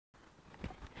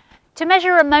To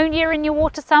measure ammonia in your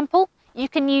water sample, you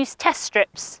can use test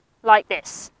strips like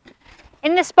this.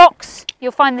 In this box,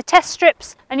 you'll find the test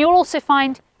strips, and you'll also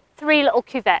find 3 little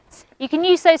cuvettes. You can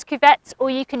use those cuvettes or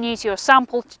you can use your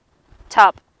sample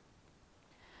tub.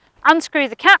 Unscrew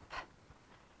the cap,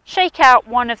 shake out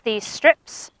one of these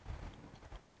strips,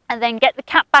 and then get the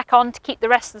cap back on to keep the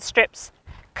rest of the strips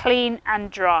clean and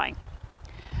dry.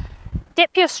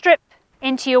 Dip your strip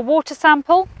into your water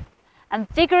sample and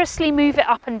vigorously move it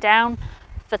up and down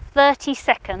for 30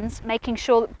 seconds, making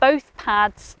sure that both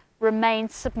pads remain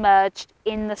submerged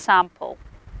in the sample.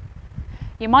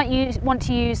 You might want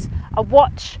to use a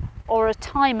watch or a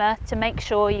timer to make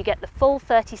sure you get the full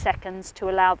 30 seconds to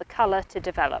allow the colour to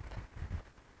develop.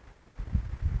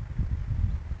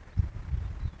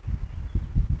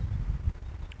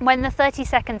 When the 30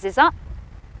 seconds is up,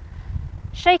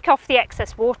 shake off the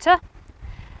excess water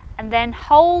and then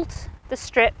hold the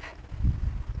strip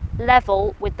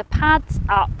level with the pads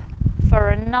up for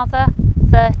another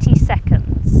 30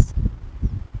 seconds.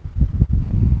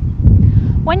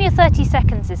 When your 30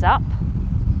 seconds is up,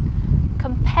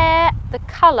 compare the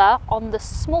colour on the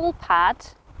small pad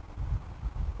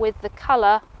with the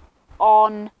colour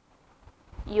on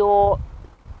your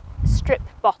strip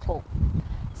bottle.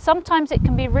 Sometimes it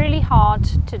can be really hard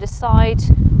to decide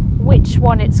which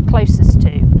one it's closest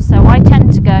to, so I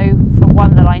tend to go for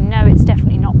one that I know it's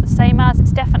definitely not the same as.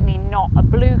 It's definitely not a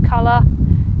blue colour,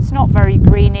 it's not very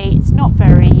greeny, it's not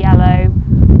very yellow.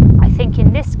 I think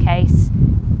in this case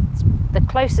the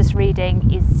closest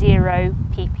reading is 0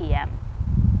 ppm.